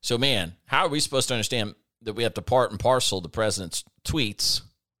 So, man, how are we supposed to understand that we have to part and parcel the president's tweets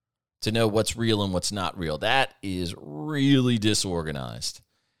to know what's real and what's not real? That is really disorganized.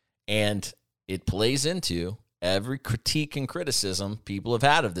 And it plays into every critique and criticism people have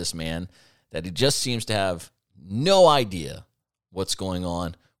had of this man, that he just seems to have no idea what's going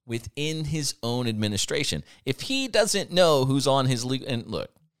on within his own administration. If he doesn't know who's on his legal, and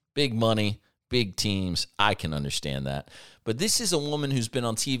look, big money, big teams, I can understand that. But this is a woman who's been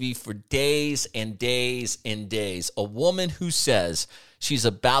on TV for days and days and days. A woman who says she's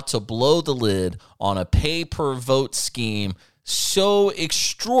about to blow the lid on a pay-per-vote scheme so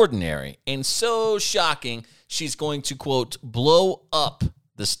extraordinary and so shocking, she's going to, quote, blow up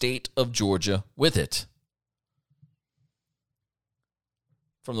the state of Georgia with it.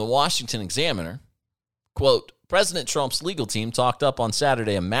 From the Washington Examiner, quote, "President Trump's legal team talked up on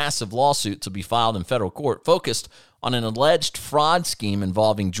Saturday a massive lawsuit to be filed in federal court focused on an alleged fraud scheme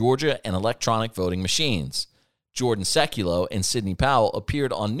involving Georgia and electronic voting machines. Jordan Sekulow and Sidney Powell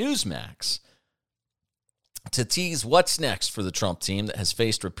appeared on Newsmax to tease what's next for the Trump team that has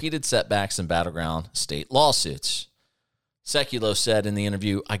faced repeated setbacks in battleground state lawsuits. Sekulow said in the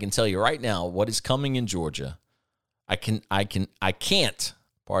interview, "I can tell you right now what is coming in Georgia. I can't.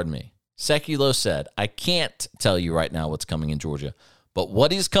 Sekulow said, "I can't tell you right now what's coming in Georgia, but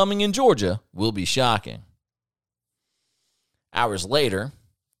what is coming in Georgia will be shocking." Hours later,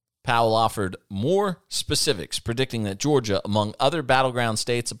 Powell offered more specifics, predicting that Georgia, among other battleground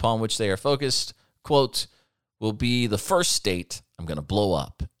states upon which they are focused, quote, "will be the first state I'm going to blow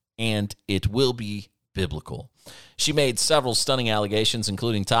up, and it will be biblical. She made several stunning allegations,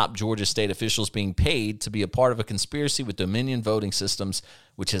 including top Georgia state officials being paid to be a part of a conspiracy with Dominion Voting Systems,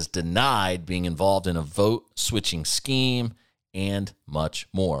 which has denied being involved in a vote-switching scheme, and much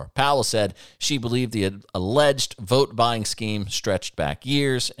more. Powell said she believed the alleged vote-buying scheme stretched back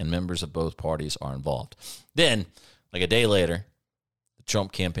years, and members of both parties are involved. Then, like a day later, the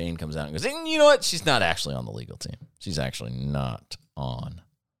Trump campaign comes out and goes, you know what? She's not actually on the legal team. She's actually not on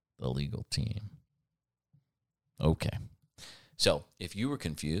the legal team. Okay. So if you were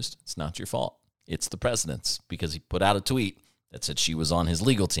confused, it's not your fault. It's the president's, because he put out a tweet that said she was on his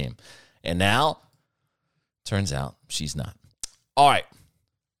legal team. And now, turns out she's not. All right.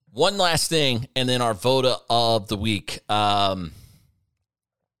 One last thing, and then our VOTA of the week. I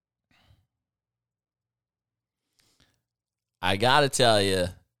got to tell you,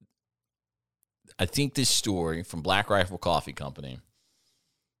 I think this story from Black Rifle Coffee Company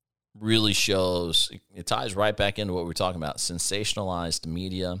really shows, it ties right back into what we're talking about. Sensationalized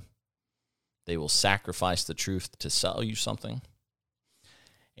media. They will sacrifice the truth to sell you something.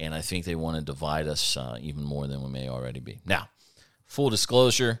 And I think they want to divide us even more than we may already be. Now, full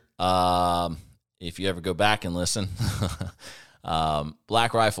disclosure, if you ever go back and listen,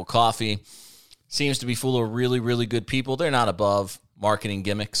 Black Rifle Coffee seems to be full of really, really good people. They're not above marketing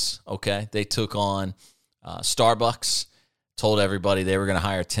gimmicks, okay? They took on Starbucks, told everybody they were going to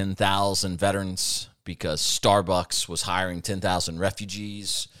hire 10,000 veterans because Starbucks was hiring 10,000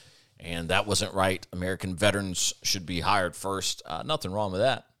 refugees, and that wasn't right. American veterans should be hired first. Nothing wrong with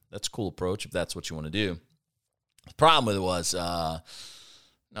that. That's a cool approach if that's what you want to do. The problem with it was not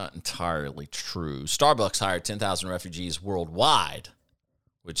entirely true. Starbucks hired 10,000 refugees worldwide,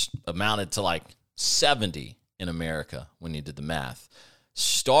 which amounted to like 70 in America when you did the math.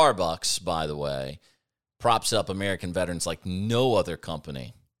 Starbucks, by the way, props up American veterans like no other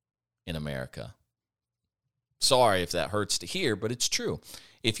company in America. Sorry if that hurts to hear, but it's true.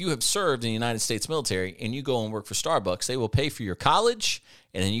 If you have served in the United States military and you go and work for Starbucks, they will pay for your college,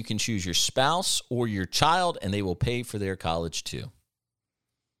 and then you can choose your spouse or your child, and they will pay for their college too.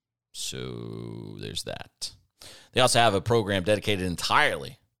 So there's that. They also have a program dedicated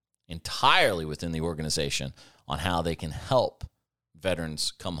entirely within the organization on how they can help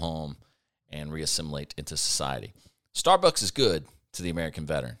veterans come home and reassimilate into society. Starbucks is good to the American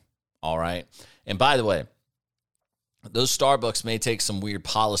veteran, all right? And by the way, those Starbucks may take some weird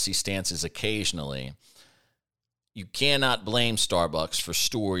policy stances occasionally. You cannot blame Starbucks for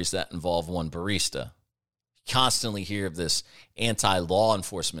stories that involve one barista. You constantly hear of this anti-law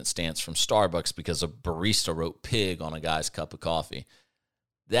enforcement stance from Starbucks because a barista wrote pig on a guy's cup of coffee.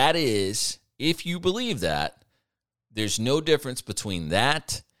 That is, if you believe that, there's no difference between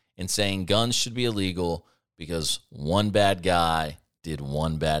that and saying guns should be illegal because one bad guy did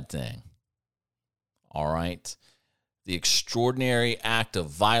one bad thing. All right? The extraordinary act of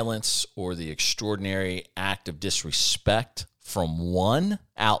violence or the extraordinary act of disrespect from one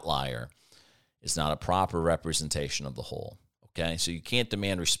outlier is not a proper representation of the whole. Okay? So you can't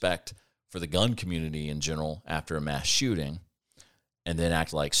demand respect for the gun community in general after a mass shooting and then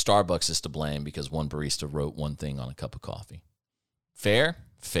act like Starbucks is to blame because one barista wrote one thing on a cup of coffee. Fair?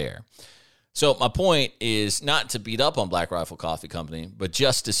 Fair. So my point is not to beat up on Black Rifle Coffee Company, but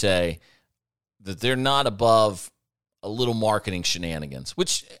just to say that they're not above a little marketing shenanigans,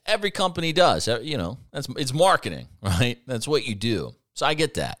 which every company does. You know, it's marketing, right? That's what you do. So I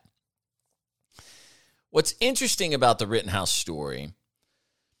get that. What's interesting about the Rittenhouse story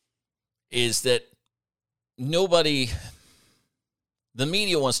is that the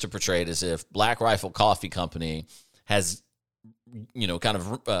media wants to portray it as if Black Rifle Coffee Company has, you know, kind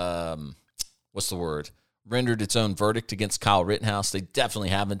of, rendered its own verdict against Kyle Rittenhouse. They definitely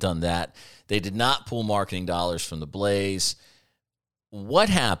haven't done that. They did not pull marketing dollars from the Blaze. What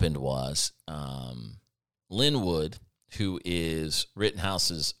happened was Lin Wood, who is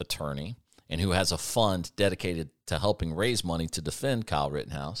Rittenhouse's attorney and who has a fund dedicated to helping raise money to defend Kyle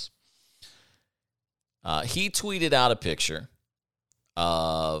Rittenhouse, he tweeted out a picture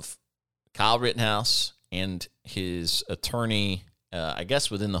of Kyle Rittenhouse and his attorney, I guess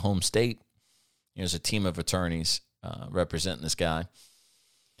within the home state. There's a team of attorneys representing this guy.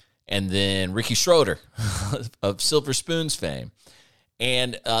 And then Ricky Schroeder of Silver Spoons fame.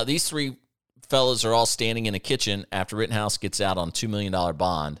 And these three fellas are all standing in a kitchen after Rittenhouse gets out on $2 million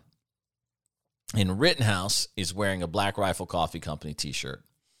bond. And Rittenhouse is wearing a Black Rifle Coffee Company t-shirt.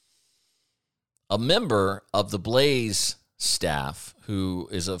 A member of the Blaze staff, who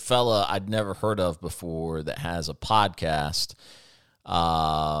is a fella I'd never heard of before that has a podcast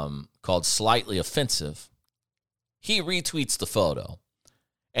called Slightly Offensive, he retweets the photo.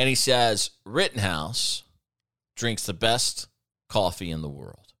 And he says Rittenhouse drinks the best coffee in the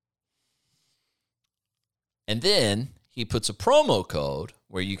world. And then he puts a promo code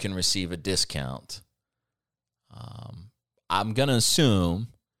where you can receive a discount. I'm going to assume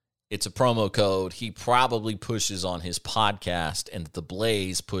it's a promo code he probably pushes on his podcast and the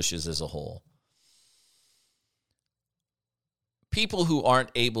Blaze pushes as a whole. People who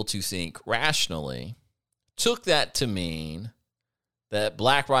aren't able to think rationally took that to mean that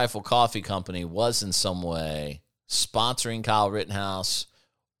Black Rifle Coffee Company was in some way sponsoring Kyle Rittenhouse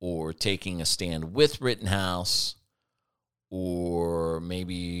or taking a stand with Rittenhouse or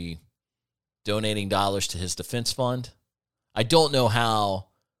maybe donating dollars to his defense fund. I don't know how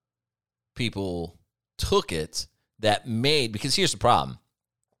people took it that made, because here's the problem.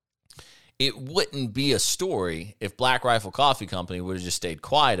 It wouldn't be a story if Black Rifle Coffee Company would have just stayed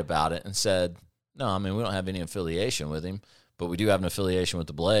quiet about it and said, no, I mean, we don't have any affiliation with him, but we do have an affiliation with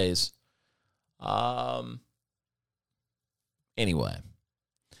the Blaze. Anyway,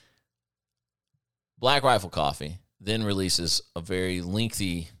 Black Rifle Coffee then releases a very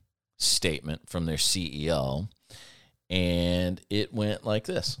lengthy statement from their CEO, and it went like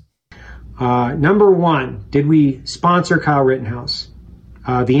this. Number one, did we sponsor Kyle Rittenhouse?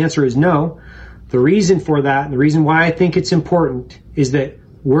 The answer is no. The reason for that, and the reason why I think it's important, is that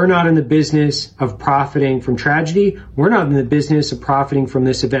we're not in the business of profiting from tragedy. We're not in the business of profiting from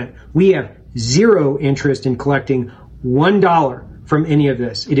this event. We have zero interest in collecting $1 from any of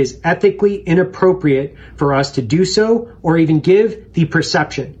this. It is ethically inappropriate for us to do so or even give the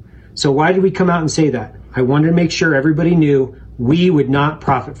perception. So why did we come out and say that? I wanted to make sure everybody knew we would not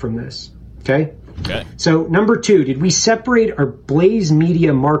profit from this. Okay? Okay. So number two, did we separate our Blaze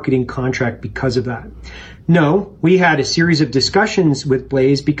Media marketing contract because of that? No, we had a series of discussions with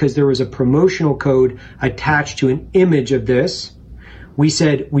Blaze because there was a promotional code attached to an image of this. We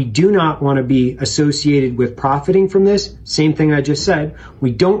said we do not want to be associated with profiting from this. Same thing I just said.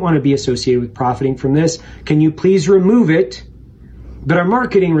 We don't want to be associated with profiting from this. Can you please remove it? But our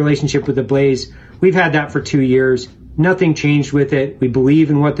marketing relationship with the Blaze, we've had that for 2 years. Nothing changed with it. We believe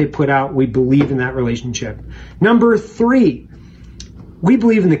in what they put out. We believe in that relationship. Number three, we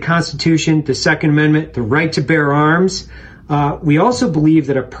believe in the Constitution, the Second Amendment, the right to bear arms. We also believe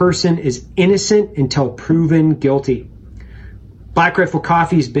that a person is innocent until proven guilty. Black Rifle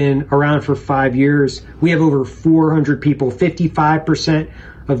Coffee's been around for 5 years. We have over 400 people. 55%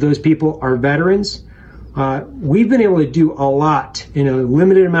 of those people are veterans. We've been able to do a lot in a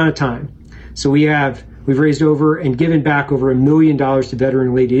limited amount of time. So we've raised over and given back over $1 million to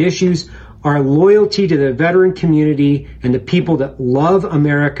veteran-related issues. Our loyalty to the veteran community and the people that love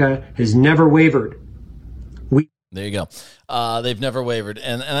America has never wavered. There you go. They've never wavered,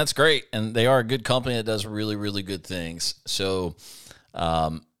 and that's great. And they are a good company that does really, really good things. So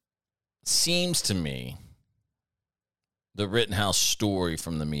seems to me the Rittenhouse story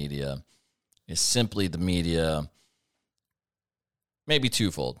from the media is simply the media, maybe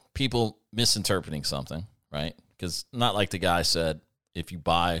twofold. People misinterpreting something, right? Because not like the guy said, if you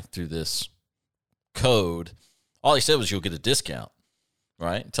buy through this code, all he said was you'll get a discount,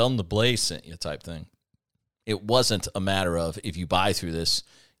 right? Tell them the Blaze sent you type thing. It wasn't a matter of if you buy through this,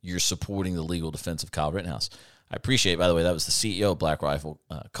 you're supporting the legal defense of Kyle Rittenhouse. I appreciate, by the way, that was the CEO of Black Rifle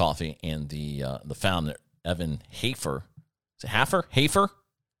Coffee and the founder, Evan Hafer. Is it Hafer?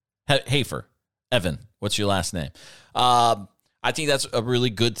 Hafer. Evan, what's your last name? I think that's a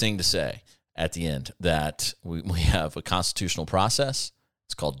really good thing to say at the end, that we have a constitutional process.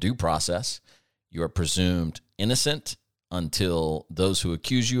 It's called due process. You are presumed innocent until those who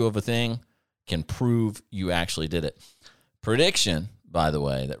accuse you of a thing can prove you actually did it. Prediction, by the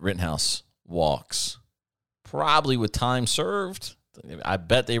way, that Rittenhouse walks, probably with time served. I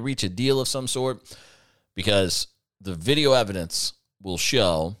bet they reach a deal of some sort, because the video evidence will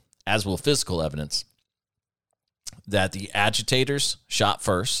show, as will physical evidence, that the agitators shot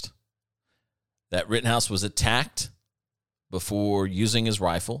first, that Rittenhouse was attacked before using his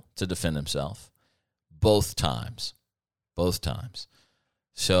rifle to defend himself, both times.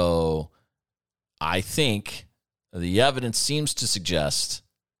 So I think the evidence seems to suggest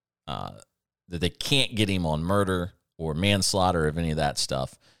that they can't get him on murder or manslaughter or any of that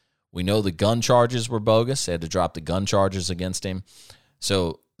stuff. We know the gun charges were bogus. They had to drop the gun charges against him.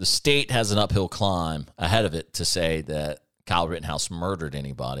 So the state has an uphill climb ahead of it to say that Kyle Rittenhouse murdered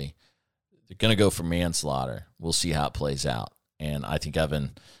anybody. They're going to go for manslaughter. We'll see how it plays out. And I think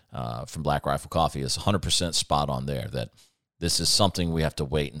Evan from Black Rifle Coffee is 100% spot on there, that this is something we have to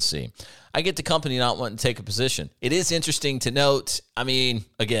wait and see. I get the company not wanting to take a position. It is interesting to note, I mean,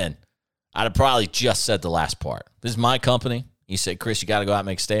 again, I'd have probably just said the last part. This is my company. You say, Chris, you got to go out and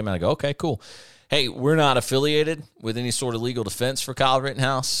make a statement. I go, okay, cool. Hey, we're not affiliated with any sort of legal defense for Kyle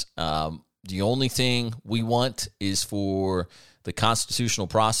Rittenhouse. The only thing we want is for the constitutional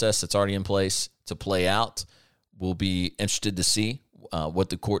process that's already in place to play out. We'll be interested to see what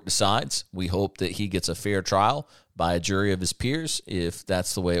the court decides. We hope that he gets a fair trial by a jury of his peers, if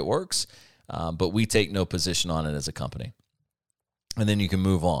that's the way it works. But we take no position on it as a company. And then you can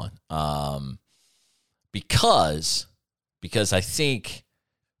move on. Because I think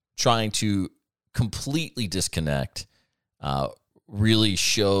trying to completely disconnect really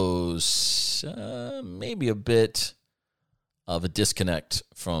shows maybe a bit of a disconnect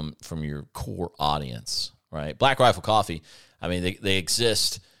from your core audience, right? Black Rifle Coffee, I mean, they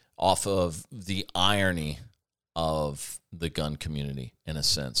exist off of the irony of the gun community in a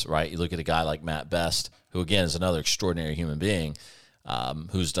sense, right? You look at a guy like Matt Best, who again is another extraordinary human being,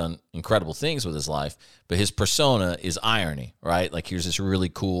 who's done incredible things with his life, but his persona is irony, right? Like, here's this really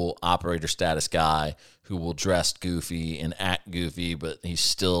cool operator status guy who will dress goofy and act goofy, but he's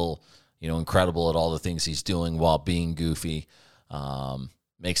still, incredible at all the things he's doing while being goofy.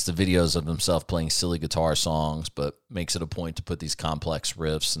 Makes the videos of himself playing silly guitar songs, but makes it a point to put these complex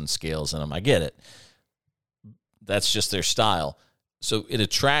riffs and scales in them. I get it. That's just their style. So it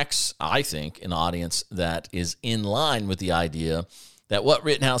attracts, I think, an audience that is in line with the idea that what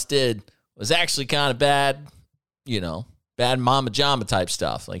Rittenhouse did was actually kind of bad, bad Mama Jama type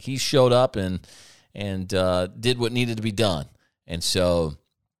stuff. Like, he showed up and did what needed to be done. And so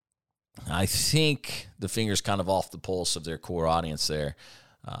I think the finger's kind of off the pulse of their core audience there.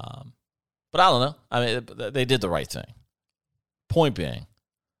 But I don't know. I mean, they did the right thing. Point being,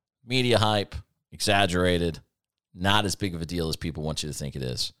 media hype, exaggerated, not as big of a deal as people want you to think it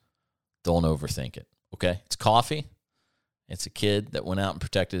is. Don't overthink it, okay? It's coffee. It's a kid that went out and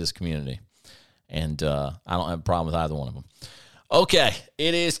protected his community. And I don't have a problem with either one of them. Okay,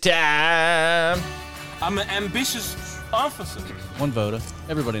 it is time. I'm an ambitious officer. One voter.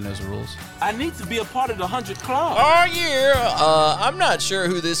 Everybody knows the rules. I need to be a part of the 100 Club. Oh, yeah. I'm not sure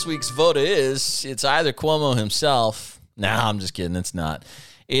who this week's voter is. It's either Cuomo himself. Nah, I'm just kidding. It's not.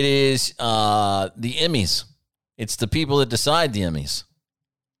 It is the Emmys. It's the people that decide the Emmys.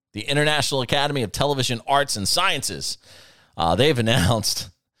 The International Academy of Television Arts and Sciences. They've announced,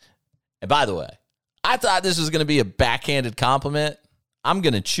 and by the way, I thought this was going to be a backhanded compliment. I'm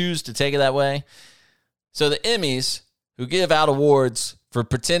going to choose to take it that way. So the Emmys, who give out awards for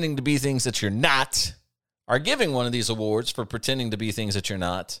pretending to be things that you're not, are giving one of these awards for pretending to be things that you're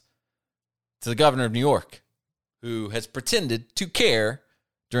not to the governor of New York, who has pretended to care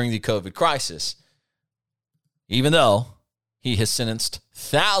during the COVID crisis, even though he has sentenced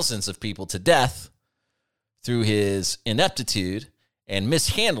thousands of people to death through his ineptitude and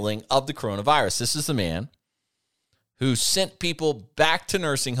mishandling of the coronavirus. This is the man who sent people back to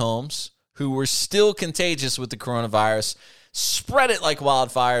nursing homes who were still contagious with the coronavirus, spread it like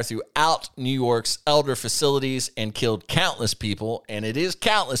wildfire throughout New York's elder facilities, and killed countless people. And it is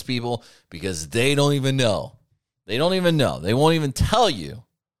countless people because they don't even know. They don't even know. They won't even tell you.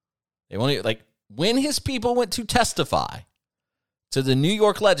 They won't even, like, when his people went to testify to the New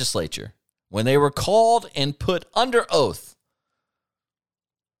York legislature, when they were called and put under oath,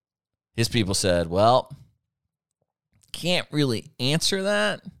 his people said, well, can't really answer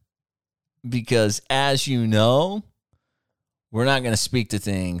that because, as you know, we're not going to speak to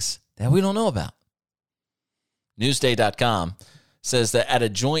things that we don't know about. Newsday.com says that at a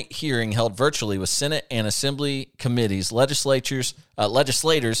joint hearing held virtually with Senate and Assembly committees, legislators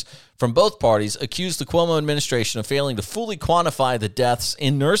from both parties accused the Cuomo administration of failing to fully quantify the deaths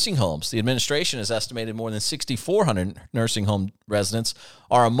in nursing homes. The administration has estimated more than 6,400 nursing home residents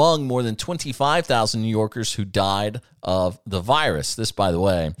are among more than 25,000 New Yorkers who died of the virus. This, by the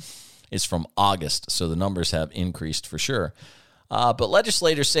way, is from August, so the numbers have increased for sure. But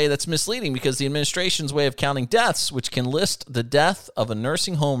legislators say that's misleading because the administration's way of counting deaths, which can list the death of a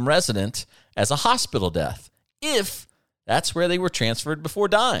nursing home resident as a hospital death, if that's where they were transferred before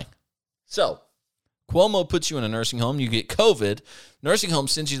dying. So, Cuomo puts you in a nursing home, you get COVID, nursing home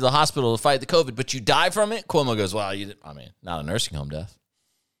sends you to the hospital to fight the COVID, but you die from it? Cuomo goes, well, not a nursing home death.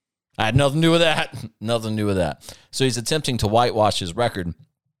 I had nothing to do with that. Nothing to do with that. So he's attempting to whitewash his record.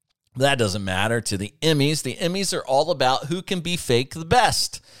 That doesn't matter to the Emmys. The Emmys are all about who can be fake the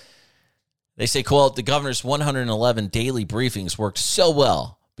best. They say, quote, the governor's 111 daily briefings worked so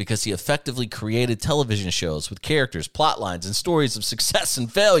well because he effectively created television shows with characters, plot lines, and stories of success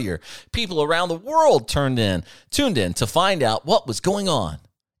and failure. People around the world tuned in to find out what was going on.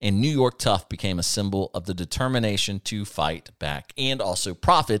 and New York Tough became a symbol of the determination to fight back and also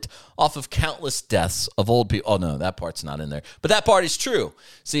profit off of countless deaths of old people. Oh, no, that part's not in there. But that part is true.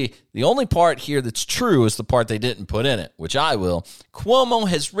 See, the only part here that's true is the part they didn't put in it, which I will. Cuomo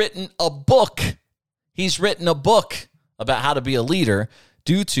has written a book. He's written a book about how to be a leader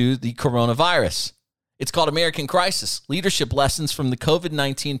due to the coronavirus. It's called American Crisis, Leadership Lessons from the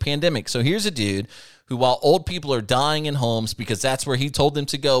COVID-19 Pandemic. So here's a dude who, while old people are dying in homes because that's where he told them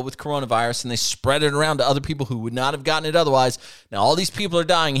to go with coronavirus, and they spread it around to other people who would not have gotten it otherwise. Now all these people are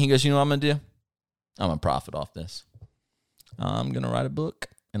dying, and he goes, you know what I'm going to do? I'm going to profit off this. I'm going to write a book,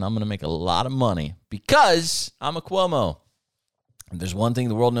 and I'm going to make a lot of money because I'm a Cuomo. And there's one thing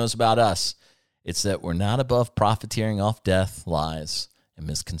the world knows about us. It's that we're not above profiteering off death, lies, and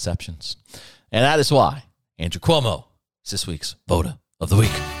misconceptions. And that is why Andrew Cuomo is this week's Voter of the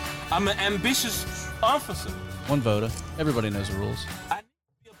Week. I'm an ambitious officer. One voter. Everybody knows the rules. I need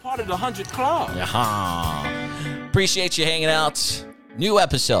to be a part of the 100 Club. Appreciate you hanging out. New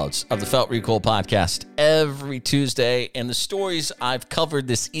episodes of the Felt Recoil podcast every Tuesday. And the stories I've covered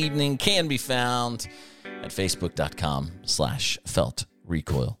this evening can be found at facebook.com/Felt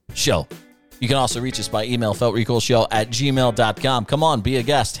Recoil Show. You can also reach us by email, feltrecoilshow@gmail.com. Come on, be a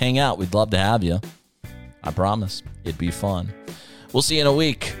guest, hang out. We'd love to have you. I promise. It'd be fun. We'll see you in a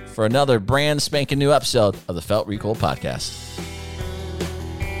week for another brand spanking new episode of the Felt Recoil podcast.